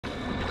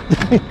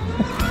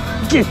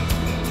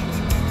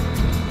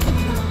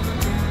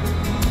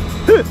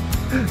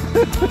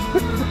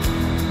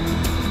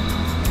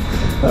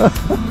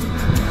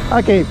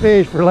I can't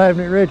fish for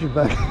laughing at Richard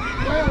back.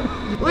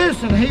 Well,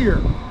 listen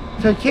here.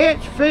 To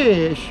catch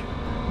fish,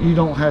 you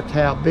don't have to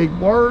have big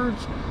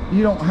words.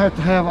 You don't have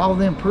to have all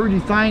them pretty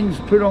things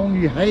put on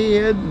your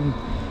head and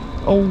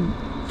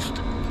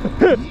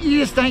you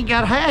just ain't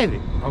got to have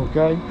it,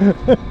 okay?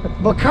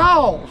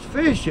 Because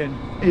fishing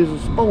is a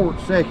sport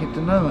second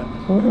to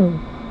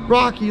none.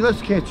 Rocky,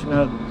 let's catch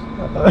another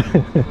one.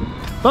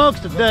 Folks,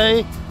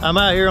 today I'm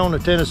out here on the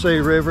Tennessee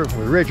River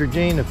with Richard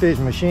Jean, the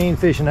fishing machine,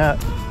 fishing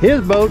out his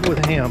boat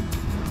with him.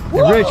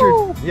 And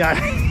Richard, yeah,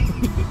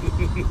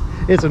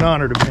 it's an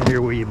honor to be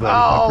here with you, buddy.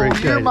 I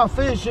appreciate you're it. my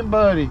fishing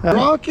buddy.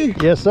 Rocky?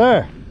 Yes,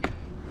 sir.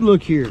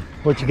 Look here.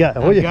 What you got?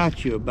 I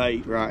got you a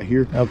bait right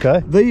here.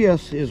 Okay.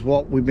 This is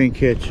what we've been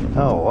catching.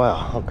 Oh,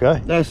 wow.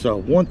 Okay. That's a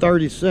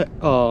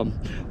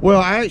 1/32.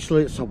 Well,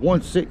 actually, it's a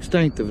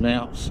 1/16 of an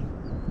ounce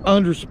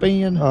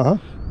underspin.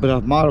 But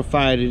I've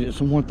modified it.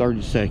 It's a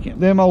 1/32.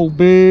 Them old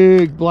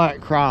big black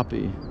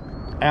crappie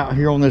out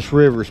here on this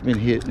river has been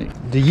hitting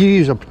it. Do you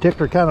use a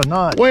particular kind of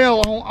knot?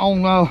 Well,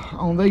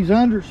 on these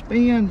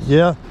underspins,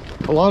 yeah,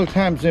 a lot of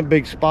times them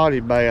big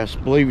spotted bass,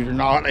 believe it or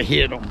not, I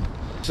hit them.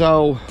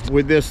 So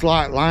with this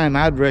light line,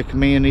 I'd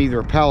recommend either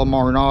a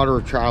Palomar knot or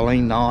a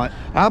trilene knot.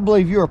 I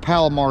believe you're a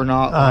Palomar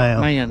knot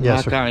man,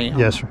 yes, like sir. I am.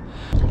 Yes, sir.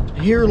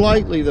 Here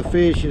lately, the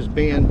fish has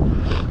been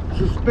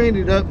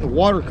suspended up in the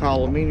water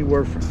column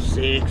anywhere from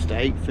 6 to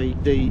 8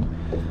 feet deep.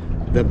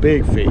 The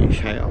big fish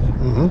have.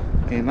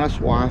 And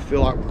that's why I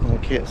feel like we're going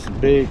to catch some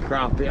big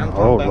crappie. I'm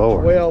talking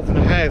about 12 and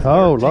a half,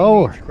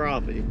 13-inch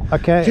crappie.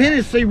 Okay.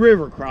 Tennessee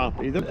River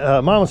crappie.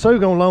 Mama Sue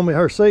gonna loan me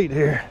her seat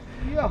here.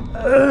 Yeah.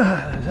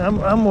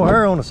 I'm with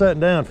her on the sitting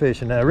down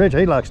fishing now. Richard,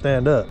 he likes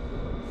stand up.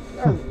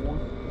 There's one.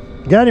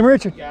 Got him,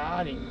 Richard?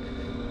 Got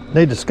him.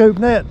 Need to scoop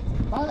net.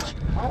 I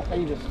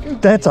need a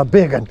scoop. That's a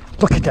big one.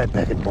 Look at that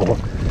big one, boy.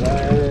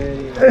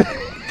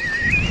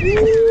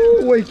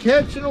 Ooh, we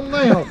catching them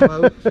now,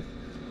 folks.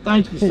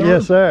 Thank you, sir.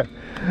 Yes, sir.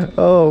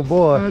 Oh,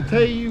 boy. I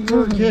tell you,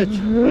 we're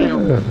catching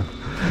them.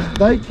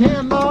 They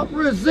cannot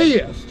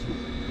resist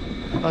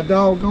a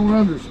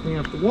doggone underspin.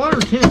 If the water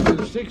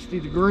temperature is 60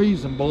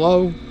 degrees and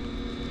below,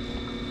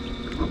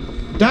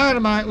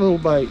 dynamite little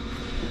bait.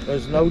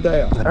 There's no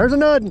doubt. There's a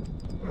nuddin.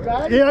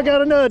 Yeah, I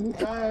got a nuddin.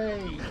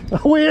 Hey.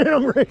 We in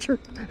them, Richard.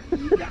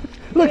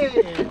 Look,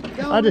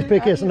 Yeah, I just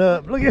picked this one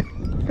up. Look at.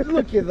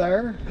 Look you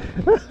there.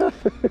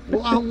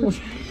 Well, I was...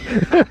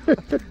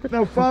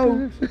 Now,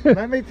 folks,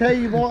 let me tell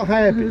you what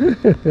happened.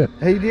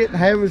 He didn't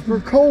have his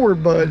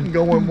record button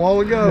going a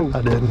while ago.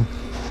 I didn't.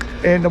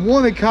 And the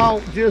one that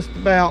caught just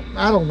about,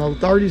 I don't know,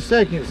 30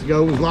 seconds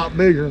ago was a lot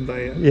bigger than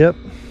that. Yep.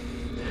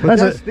 But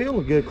that's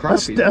still a good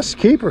crappie. That's a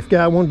keeper if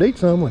guy wanted to eat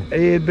someone.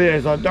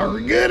 It's a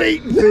darn good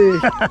eating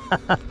fish.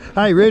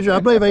 Hey, Richard, I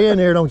believe they in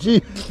here, don't you?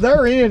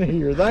 They're in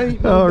here. They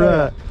ain't no All right,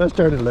 doubt. let's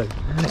turn it loose.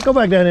 Go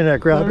back down in that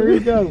crappie. There you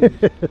go.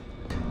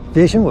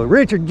 Fishing with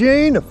Richard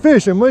Jean, the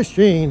fishing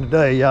machine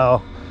today,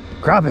 y'all.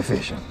 Crappie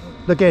fishing.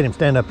 Look at him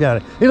stand up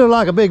yonder. He look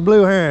like a big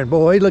blue heron,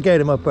 boy. Look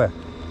at him up there.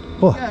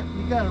 Boy.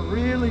 You got to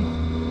really...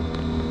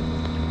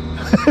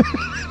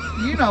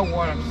 You know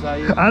what I'm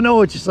saying. I know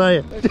what you're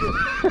saying. That's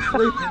just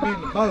sleeping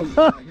in the boat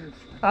right here.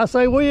 I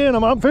say we in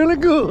them. I'm feeling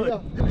good. Yeah.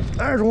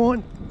 There's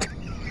one.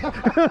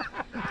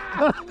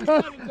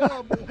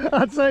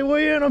 I'd say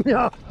we in them,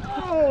 y'all.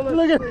 Oh,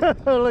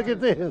 look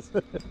at this.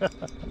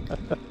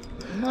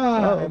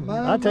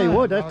 I tell you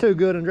what, that's two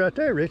good ones right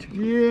there, Richard.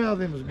 Yeah,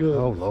 them was good.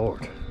 Oh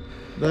Lord.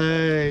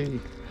 They.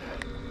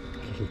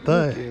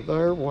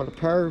 There, what a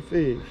pair of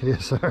fish.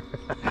 Yes, sir.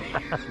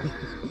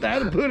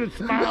 That'll put a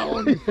smile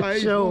on your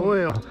face. Sure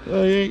will.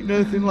 They ain't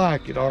nothing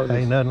like it, are they?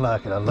 Ain't nothing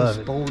like it. I love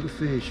it. Sport of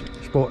fishing.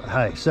 Sport.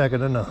 Hey, second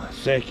to none.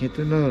 Second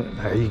to none.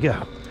 There you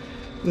go.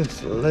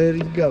 Let's let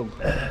him go.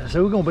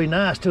 So we're gonna be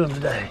nice to him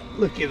today.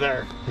 Looky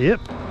there.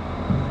 Yep.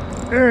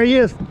 There he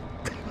is.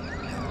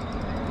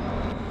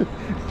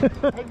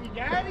 Have you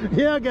got him?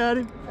 Yeah, I got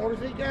him. Or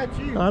has he got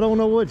you? I don't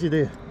know what you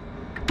did.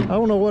 I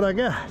don't know what I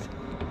got.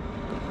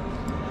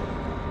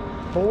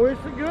 Boy,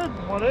 it's a good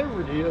one,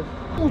 whatever it is.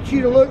 I want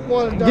you to look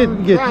what a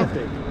darn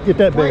crappie. Get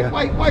that big.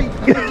 Wait, let me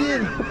get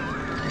him.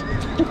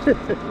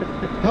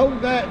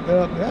 Hold that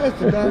up. That's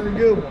a darn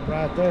good one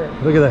right there.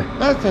 Look at that.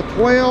 That's a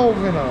 12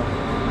 and a...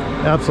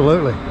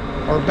 Absolutely.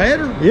 Or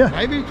better. Yeah.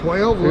 Maybe 12, a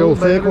The old little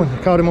thick better.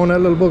 one. Caught him on that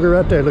little booger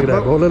right there. Look at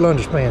that, boy. Little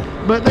underspin.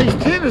 But these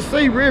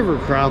Tennessee River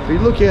crappie,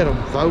 look at them,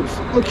 folks.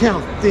 Look how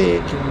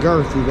thick and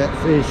girthy that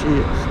fish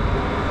is.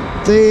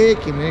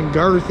 Thick and then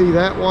girthy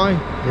that way.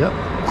 Yep.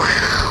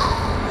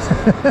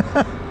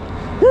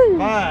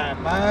 My.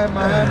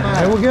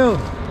 There we go.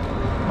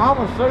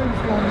 Mama Sue's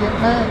gonna get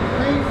mad at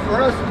me for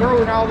us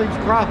throwing all these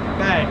crappie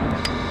back.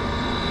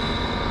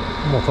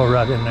 I'm gonna throw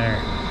right in there.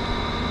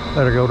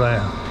 Let her go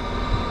down.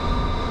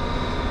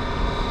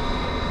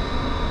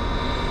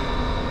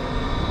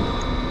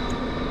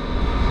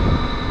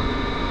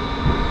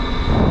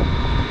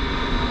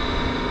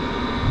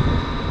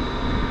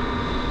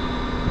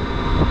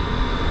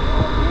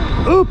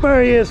 Oop,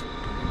 there he is.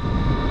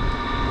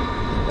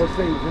 Let's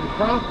see, is it a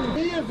crappie?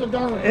 He is a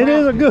darn crappie. It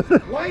is a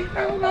good. Wait,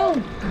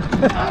 no.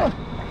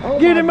 Oh,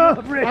 Get him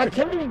up, I Richard.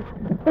 can't.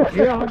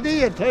 Yeah, I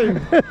did too.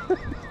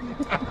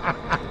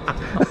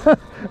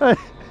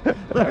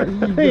 There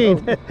you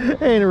go.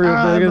 Ain't a real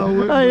I big know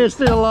one. it. Hey, it's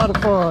still a lot of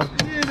fun.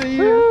 It is.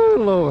 Oh,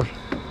 Lord.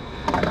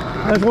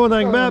 That's one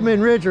thing about me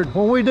and Richard.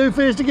 When we do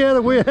fish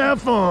together, we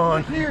have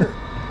fun. Here.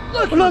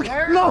 Look, Lord,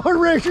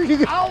 Richard, you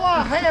got... all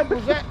I had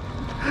was that.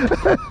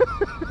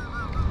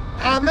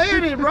 I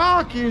made it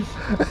Rockies.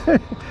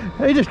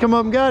 He just come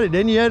up and got it,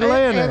 didn't you? You had to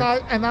land there.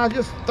 And I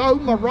just threw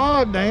my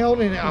rod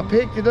down and I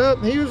picked it up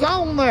and he was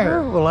on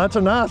there. Well, that's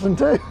a nice one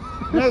too.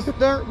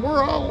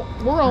 We're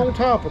on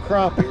top of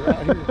crappie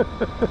right here.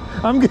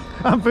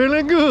 I'm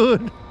feeling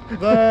good.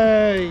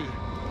 Hey.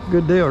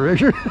 Good deal,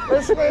 Richard.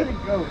 Let's let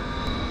it go.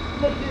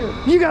 Look here.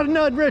 You got a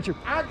nut, Richard.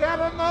 I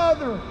got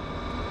another.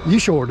 You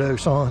sure do,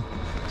 son.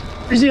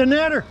 Is he a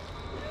netter?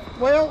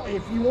 Well,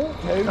 if you want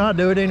to. I'll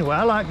do it anyway.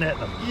 I like netting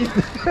them.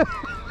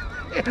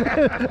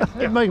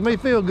 It makes me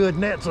feel good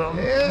net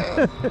something.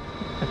 Yeah.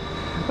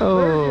 Oh.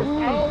 They're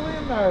just all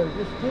in there.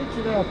 Just pitch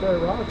it out there,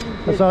 Rocky.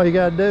 That's all you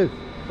got to do.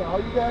 That's all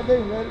you got to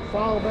do. Let it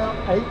fall about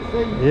 8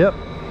 feet. Yep.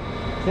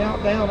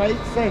 Count down 8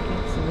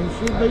 seconds and it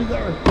should be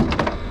there.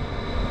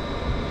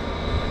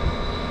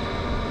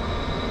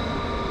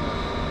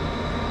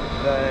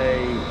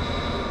 Hey.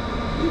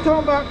 You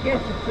talking about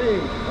catching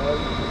fish,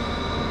 folks.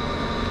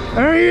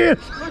 There he is.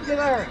 Look at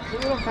there. See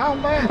what I'm talking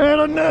about?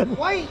 And a nut.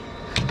 Wait.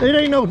 It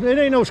ain't no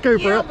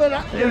scooper Yeah, up. but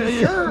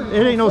sure.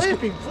 It ain't no Flip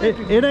him.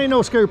 it ain't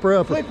no scooper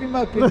up. Flip him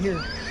up in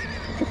here.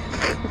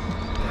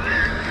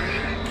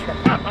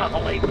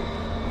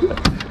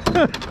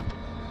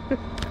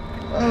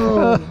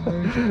 Oh,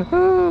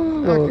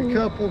 like a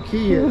couple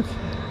kids.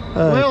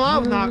 Well,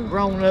 I've not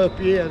grown up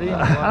yet anyway.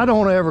 I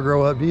don't ever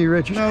grow up, do you,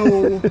 Richard?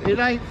 No, it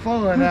ain't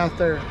fun out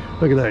there.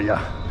 Look at that,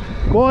 y'all.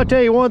 Boy, I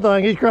tell you one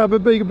thing, these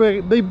crappie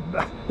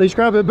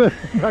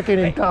I can't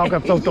even talk,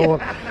 I'm so torn.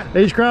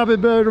 These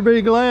crappie better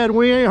be glad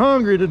we ain't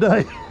hungry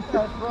today.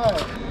 That's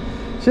right.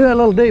 See that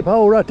little deep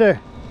hole right there?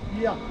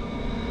 Yeah.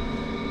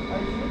 There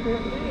should be a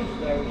fish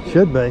there.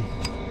 Should be.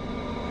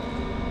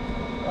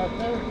 Right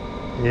there.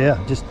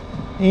 Yeah, just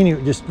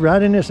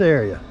right in this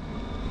area.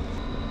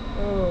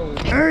 Oh.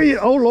 There you,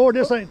 oh Lord,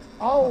 this ain't.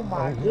 Oh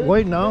my goodness.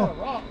 Wait, no. Got a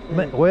rock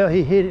there. Well,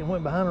 he hit it and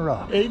went behind a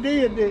rock. He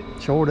did, didn't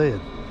he? Sure did.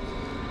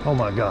 Oh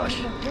my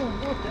gosh.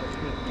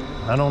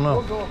 I don't know.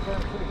 We'll go up there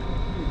and see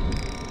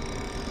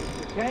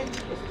if we can.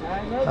 Just tie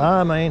another.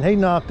 I mean, he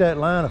knocked that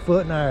line a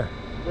foot in there.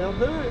 They'll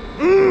do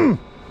it.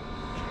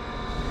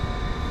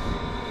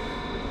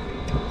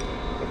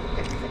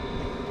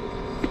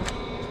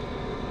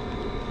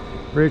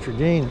 Richard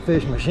Jean,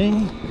 fish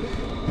machine.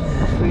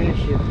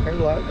 Fishing, they're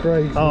like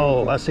crazy.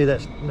 Oh, I see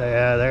that.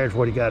 Yeah, there's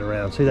what he got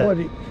around. See that?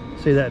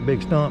 See that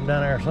big stump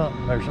down there or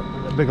something? There's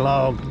a big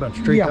log, a bunch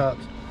of tree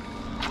tops.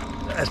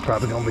 That's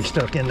probably gonna be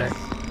stuck in there.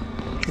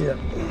 Yep.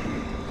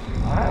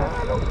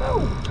 I don't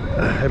know.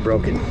 I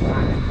broke it.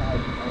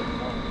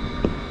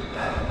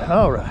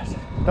 All right.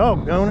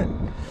 Doggone it.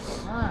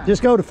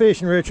 Just go to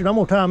fishing, Richard. I'm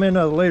gonna tie me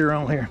another leader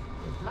on here.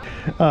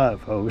 All right,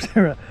 folks.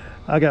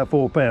 I got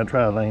 4-pound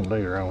tri-lane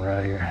leader on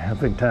right here. I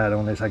think tied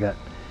on this. I got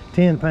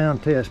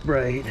 10-pound test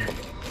braid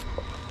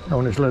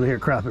on this little here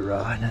crappie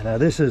rod. Now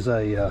this is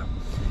a.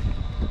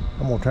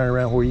 I'm gonna turn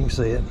around where you can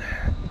see it.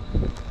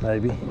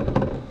 Maybe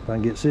if I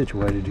can get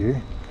situated here.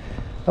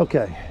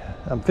 Okay,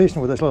 I'm fishing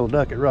with this little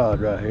ducket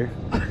rod right here.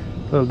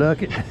 Little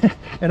ducket,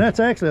 and that's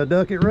actually a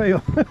ducket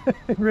reel.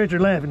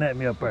 Richard laughing at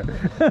me up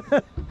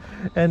there.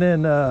 And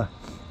then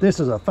this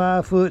is a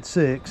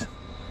 5'6".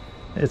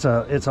 It's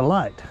a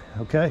light.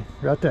 Okay,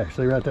 right there.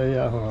 See right there,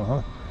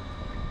 yeah.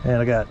 And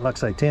I got, like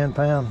I say,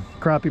 10-pound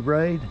crappie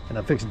braid, and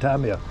I'm fixing to tie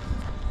me a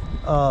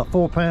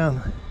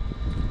 4-pound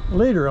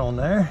leader on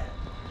there.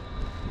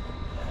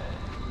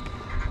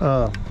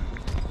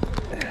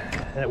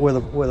 With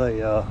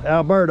a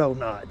Alberto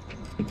knot.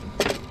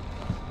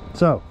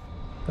 So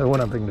that's what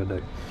I'm thinking to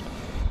do.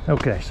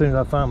 Okay, as soon as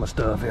I find my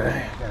stuff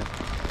here.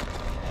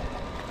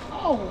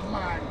 Oh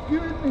my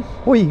goodness.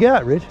 What you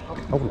got, Rich?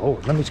 Oh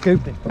Lord, let me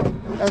scoop him.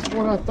 That's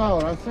what I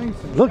thought. I seen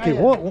some Look shad.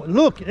 at what,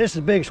 look, this is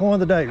the biggest one of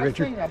the day,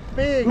 Richard. I seen a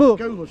big Look.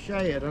 school of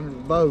shad under the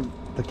boat.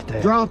 Look at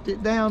that. Dropped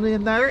it down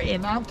in there,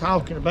 and I'm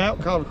talking about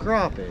called a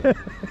crappie.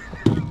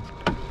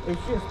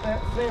 It's just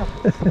that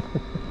simple.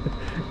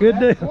 Good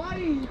That deal.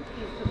 play is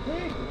the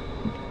big.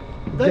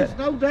 There's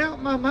no doubt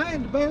in my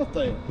mind about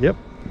that. Yep.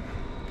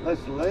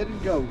 Let's let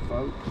it go,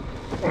 folks.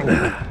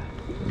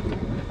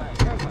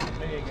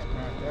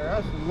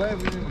 That's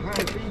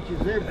 11.5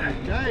 inches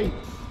every day.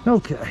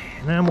 Okay,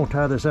 now I'm gonna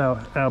tie this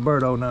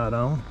Alberto knot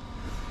on.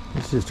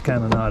 It's just the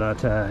kind of knot I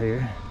tie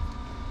here.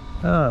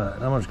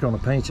 Alright, I'm just gonna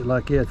pinch it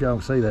like that, if y'all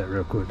can see that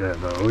real quick.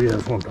 That though, yeah,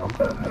 that's what I'm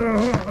talking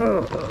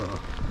about.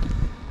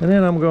 And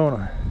then I'm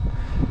gonna,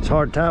 it's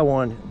hard to tie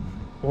one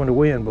when the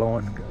wind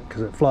blowing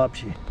because it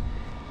flops you.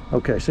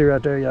 Okay, see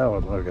right there,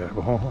 y'all,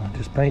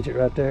 just pinch it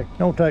right there.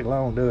 Don't take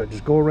long to do it,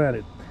 just go around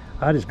it.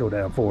 I just go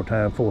down 4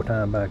 times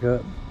back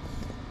up.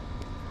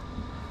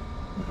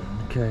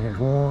 Okay, here's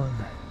 1,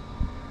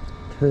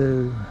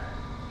 2,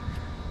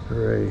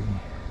 3,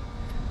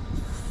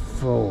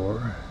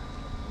 4.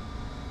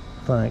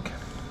 I think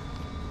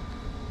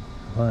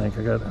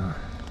I got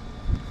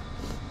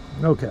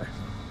okay.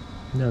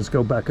 Now let's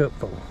go back up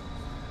 4.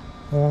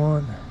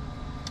 1,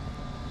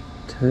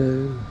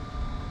 2,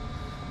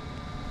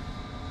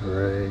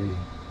 3,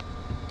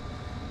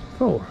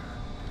 4.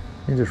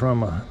 You just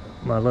run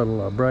my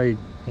little braid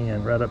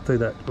in right up through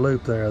that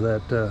loop there.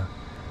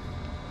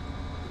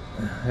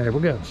 There we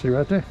go. See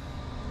right there?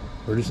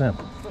 Pretty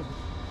simple.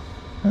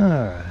 All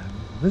right.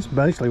 This is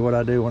basically what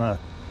I do when I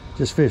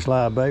just fish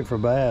live bait for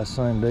bass.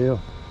 Same deal.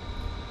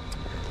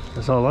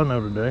 That's all I know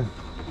to do.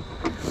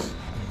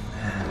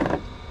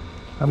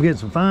 I'm getting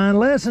some fine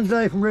lessons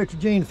today from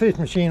Richard Gene, the fish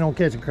machine, on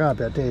catching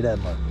crappie. I tell you that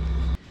much.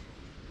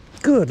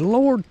 Good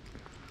Lord.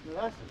 Well,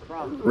 that's a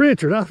crappie.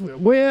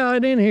 Richard, way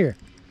out in here.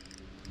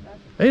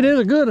 It is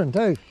a good one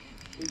too.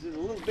 Is it a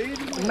little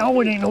bitty one?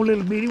 No, it ain't no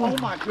little bitty one.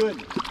 Oh my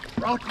goodness.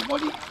 Rocky,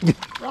 what are you?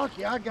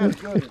 Rocky, I got a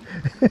good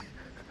one.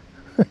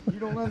 You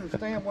don't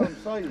understand what I'm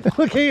saying.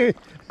 Look here.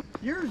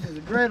 Yours is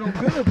a great old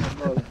good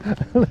one,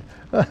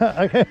 brother.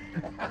 Okay.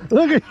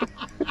 Look at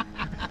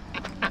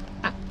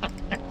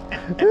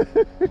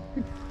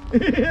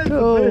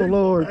oh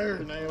Lord. There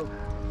now.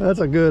 That's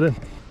a good one.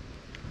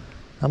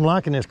 I'm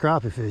liking this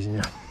crappie fishing, you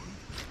know.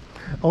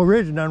 Oh,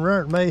 Richard done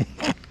ruined me.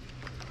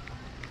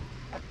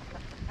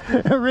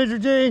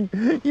 Richard Gene,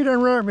 you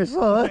done ruined me,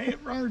 son.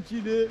 It burnt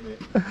you, didn't it?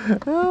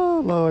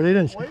 Oh Lord, he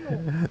done.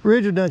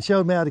 Richard done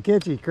showed me how to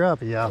catch these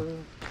crappie, y'all.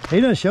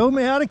 He done showed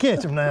me how to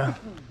catch them now.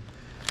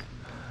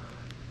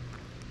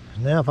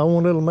 Now, if I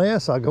want a little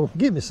mess, I'll go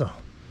get me some.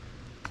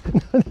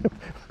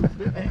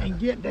 And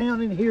get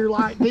down in here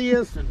like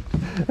this, and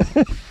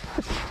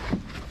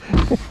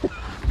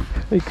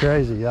be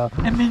crazy, y'all.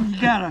 and then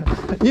you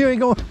gotta. You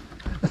ain't going.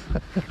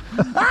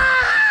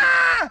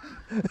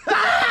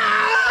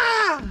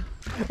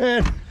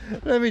 And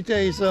let me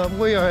tell you something.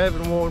 We are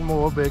having one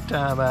more big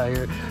time out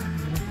here.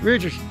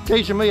 Richard's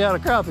teaching me how to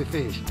crappie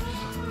fish,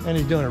 and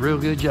he's doing a real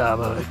good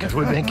job of it because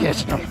we've been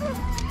catching them.